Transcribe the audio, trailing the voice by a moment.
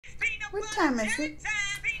What time is it?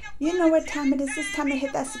 You know what time it is. It's time to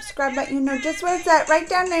hit that subscribe button. You know just where it's at. Right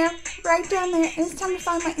down there. Right down there. And it's time to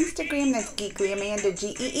follow my Instagram. That's Geekly Amanda.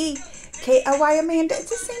 GeeKly Amanda. It's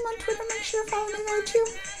the same on Twitter. Make sure to follow me there too.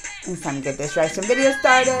 And it's time to get this reaction video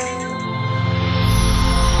started.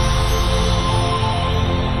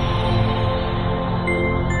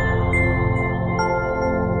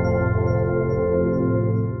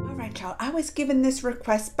 I was given this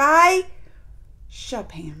request by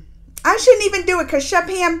Shubham. I shouldn't even do it because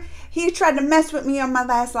Shubham, he tried to mess with me on my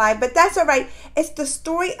last live, but that's all right. It's the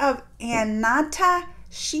story of Ananta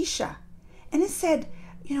Shesha. And it said,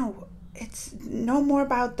 you know, it's no more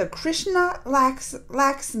about the Krishna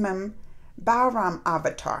Laxman Balaram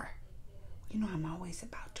avatar. You know, I'm always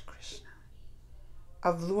about the Krishna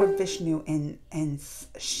of Lord Vishnu and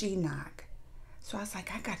Shinag. So I was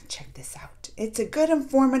like, I gotta check this out. It's a good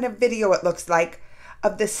informative video, it looks like,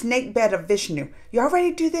 of the snake bed of Vishnu. Y'all ready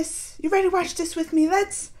to do this? You ready to watch this with me?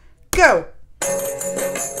 Let's go.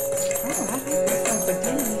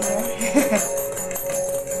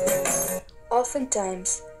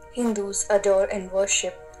 Oftentimes, Hindus adore and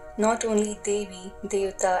worship not only Devi,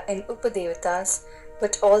 Devata and Upadevatas,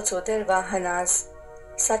 but also their Vahanas.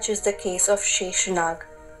 Such is the case of Sheshanag,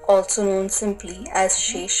 also known simply as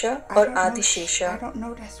Shesha or Adi Shesha. I don't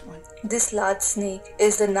know this one. This large snake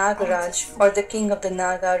is the Nagaraj or the king of the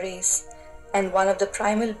Naga race and one of the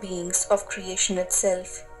primal beings of creation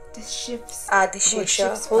itself. Adi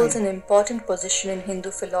Shesha holds an important position in Hindu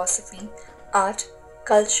philosophy, art,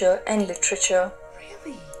 culture and literature.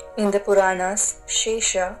 Really? In the Puranas,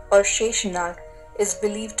 Shesha or Sheshanag is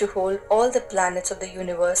believed to hold all the planets of the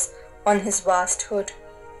universe on his vast hood.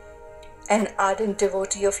 An ardent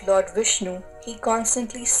devotee of Lord Vishnu, he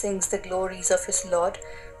constantly sings the glories of his Lord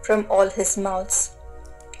from all his mouths.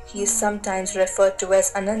 He is sometimes referred to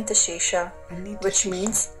as Ananta Shesha, which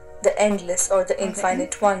means the endless or the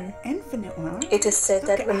infinite one. It is said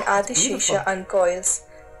that when Adi Shesha uncoils,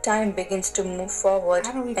 time begins to move forward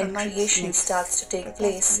and creation starts to take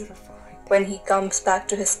place. When he comes back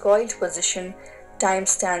to his coiled position, time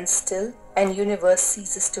stands still and universe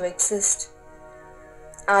ceases to exist.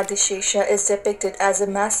 Adi Shesha is depicted as a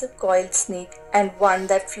massive coiled snake and one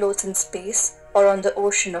that floats in space or on the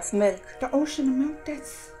ocean of milk. The ocean of milk,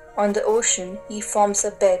 that's... On the ocean, he forms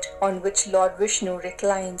a bed on which Lord Vishnu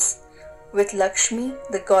reclines, with Lakshmi,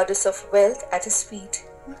 the goddess of wealth, at his feet.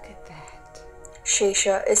 Look at that.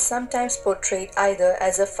 Shesha is sometimes portrayed either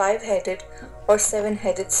as a 5-headed or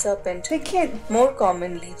 7-headed serpent. They can't... More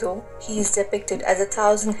commonly, though, he is depicted as a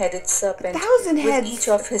 1,000-headed serpent, 1,000 heads. with each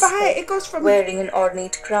of his heads wearing an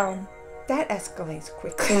ornate crown. That escalates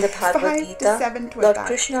quickly. In the Bhagavad Gita, Lord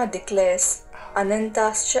Krishna declares,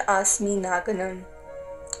 Ananta Shesha Naganam.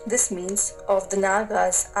 This means, of the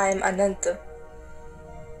Nagas, I am Ananta.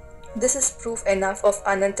 This is proof enough of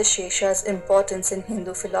Ananta Shesha's importance in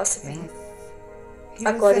Hindu philosophy.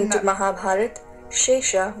 According to Mahabharata,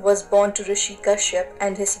 Shesha was born to Rishi Kashyap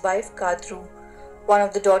and his wife Kadru, one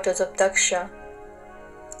of the daughters of Daksha.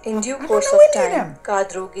 In due course of time,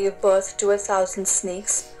 Kadru gave birth to 1,000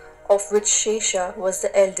 snakes, of which Shesha was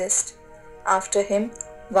the eldest. After him,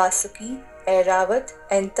 Vasuki, Airavat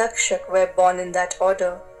and Takshak were born in that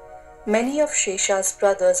order. Many of Shesha's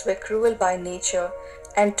brothers were cruel by nature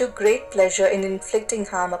and took great pleasure in inflicting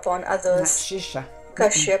harm upon others.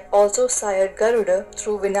 Kashyap also sired Garuda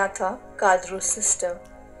through Vinatha, Kadru's sister.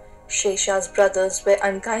 Shesha's brothers were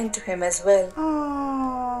unkind to him as well.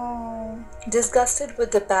 Oh. Disgusted with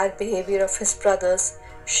the bad behavior of his brothers,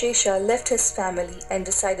 Shesha left his family and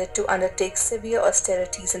decided to undertake severe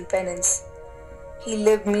austerities and penance. He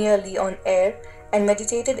lived merely on air and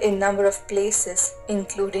meditated in a number of places,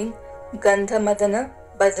 including Gandhamadana,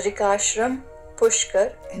 Badrikashram,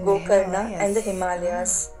 Pushkar, Gokarna, and the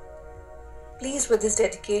Himalayas. Pleased with his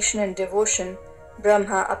dedication and devotion,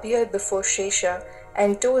 Brahma appeared before Shesha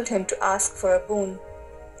and told him to ask for a boon.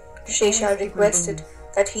 Shesha requested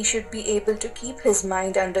that he should be able to keep his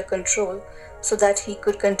mind under control so that he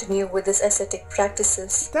could continue with his ascetic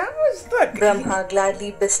practices. Brahma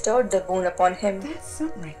gladly bestowed the boon upon him. That's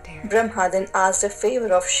something right there. Brahma then asked a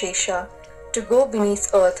favor of Shesha to go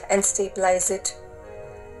beneath earth and stabilize it.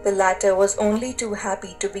 The latter was only too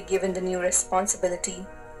happy to be given the new responsibility.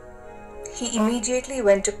 He immediately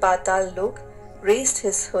went to Patal Lok, raised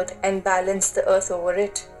his hood and balanced the earth over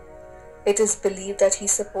it. It is believed that he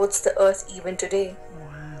supports the earth even today.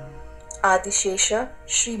 Wow. Adi Shesha,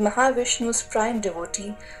 Sri Mahavishnu's prime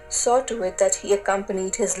devotee, saw to it that he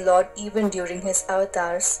accompanied his Lord even during his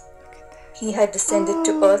avatars. He had descended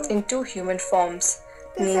to earth in 2 human forms,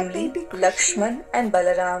 namely Lakshman and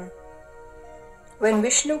Balaram. When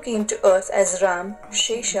Vishnu came to earth as Ram,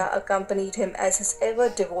 Shesha accompanied him as his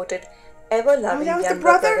ever-devoted, ever-loving younger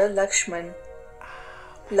brother Lakshman.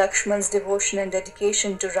 Lakshman's devotion and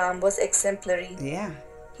dedication to Ram was exemplary. Yeah.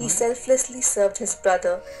 He selflessly served his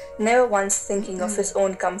brother, never once thinking of his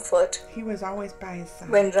own comfort. He was always by his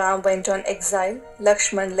side. When Ram went on exile,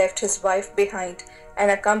 Lakshman left his wife behind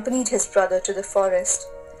and accompanied his brother to the forest.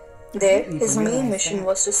 There, his main mission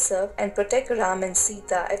was to serve and protect Ram and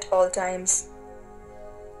Sita at all times.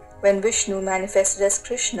 When Vishnu manifested as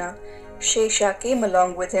Krishna, Shesha came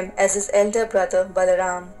along with him as his elder brother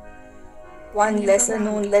Balaram. One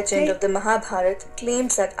lesser-known legend of the Mahabharata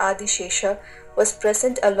claims that Adi Shesha was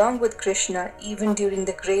present along with Krishna even during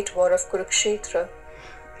the great war of Kurukshetra.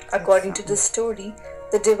 According to this story,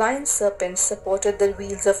 the divine serpent supported the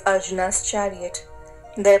wheels of Arjuna's chariot,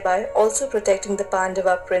 thereby also protecting the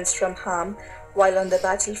Pandava prince from harm while on the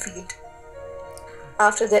battlefield.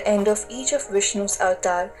 After the end of each of Vishnu's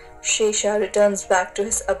avatar, Shesha returns back to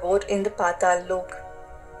his abode in the Patal Lok.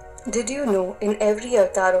 Did you know in every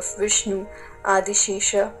avatar of Vishnu, Adi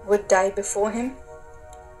Shesha would die before him?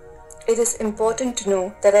 It is important to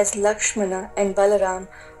know that as Lakshmana and Balaram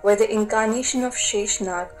were the incarnation of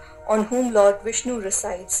Sheshnag on whom Lord Vishnu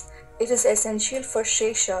resides, it is essential for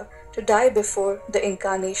Shesha to die before the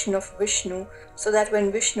incarnation of Vishnu so that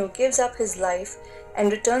when Vishnu gives up his life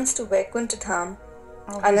and returns to Vaikuntha Dham,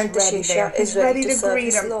 Ananta Shesha is ready to serve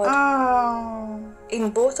his Lord. In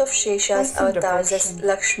both of Shesha's avatars as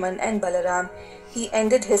Lakshman and Balaram, he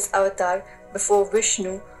ended his avatar before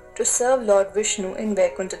Vishnu to serve Lord Vishnu in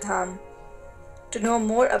Vaikuntha Dham. To know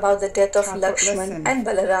more about the death of Lakshman and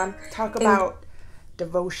Balaram, talk about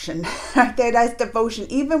devotion. That's devotion.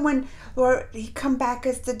 Even when Lord he come back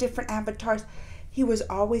as the different avatars, he was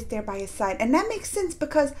always there by his side, and that makes sense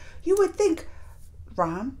because you would think,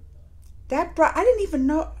 Ram, I didn't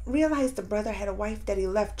even realize the brother had a wife that he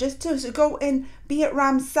left just to go and be at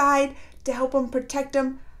Ram's side to help him, protect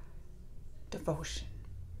him. Devotion.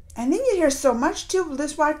 And then you hear so much too,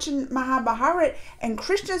 just watching Mahabharata, and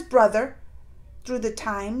Krishna's brother through the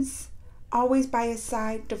times, always by his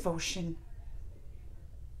side, devotion.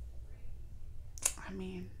 I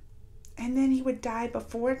mean, and then he would die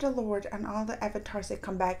before the Lord and all the avatars that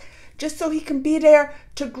come back, just so he can be there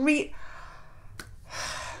to greet.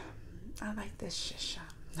 I like this, Shesha.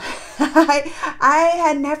 I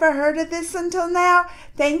had never heard of this until now.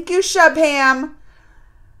 Thank you, Shubham,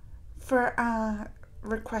 for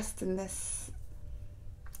requesting this.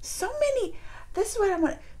 This is what I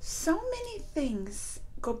want. So many things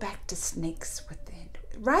go back to snakes within,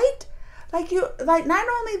 right? Like not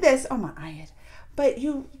only this, oh my eye, but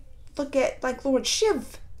you look at like Lord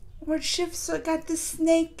Shiv. Lord Shiv got the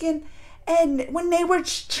snake and when they were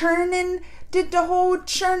churning, did the whole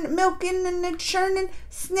milking and the churning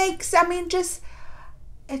snakes. I mean,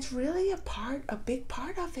 it's really a big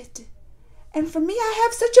part of it. And for me, I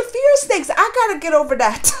have such a fear of snakes. I gotta get over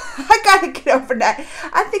that.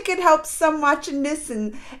 I think it helps some watching this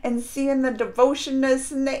and seeing the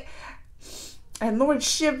devotiousness and Lord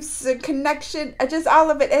Shiv's connection. Just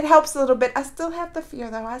all of it. It helps a little bit. I still have the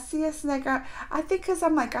fear though. I see a snake. I think because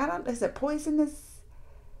I'm like, is it poisonous?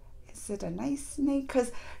 Is it a nice snake?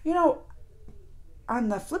 Because, on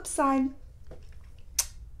the flip side,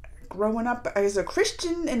 growing up as a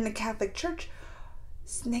Christian in the Catholic Church,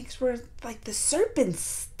 snakes were like the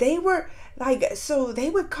serpents. They were like, so they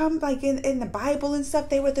would come like in the Bible and stuff.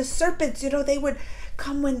 They were the serpents, they would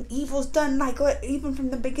come when evil's done. Like even from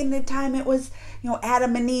the beginning of time, it was,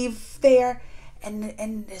 Adam and Eve there.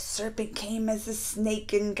 And the serpent came as a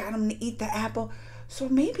snake and got them to eat the apple. So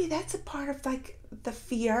maybe that's a part of like the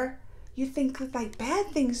fear. You think of like bad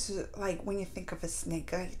things, like when you think of a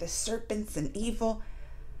snake, like the serpents and evil.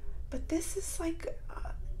 But this is like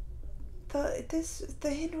the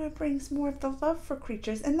Hindu brings more of the love for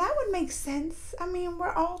creatures, and that would make sense. I mean,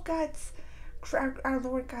 we're all our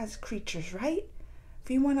Lord God's creatures, right?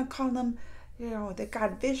 If you want to call them, the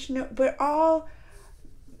God Vishnu, we're all,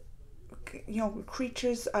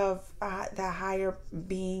 creatures of the higher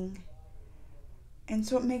being. And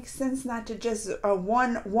so it makes sense not to just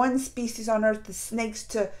one species on earth, the snakes,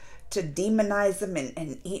 to demonize them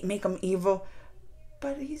and make them evil.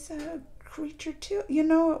 But he's a creature too,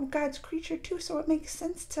 God's creature too. So it makes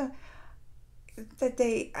sense that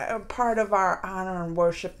they are part of our honor and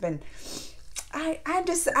worship. And I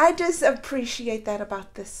just appreciate that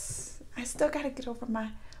about this. I still got to get over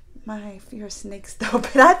my fear of snakes though,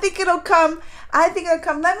 but I think it'll come. Let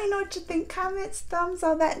me know what you think. Comments, thumbs,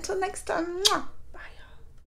 all that. Until next time. Mwah.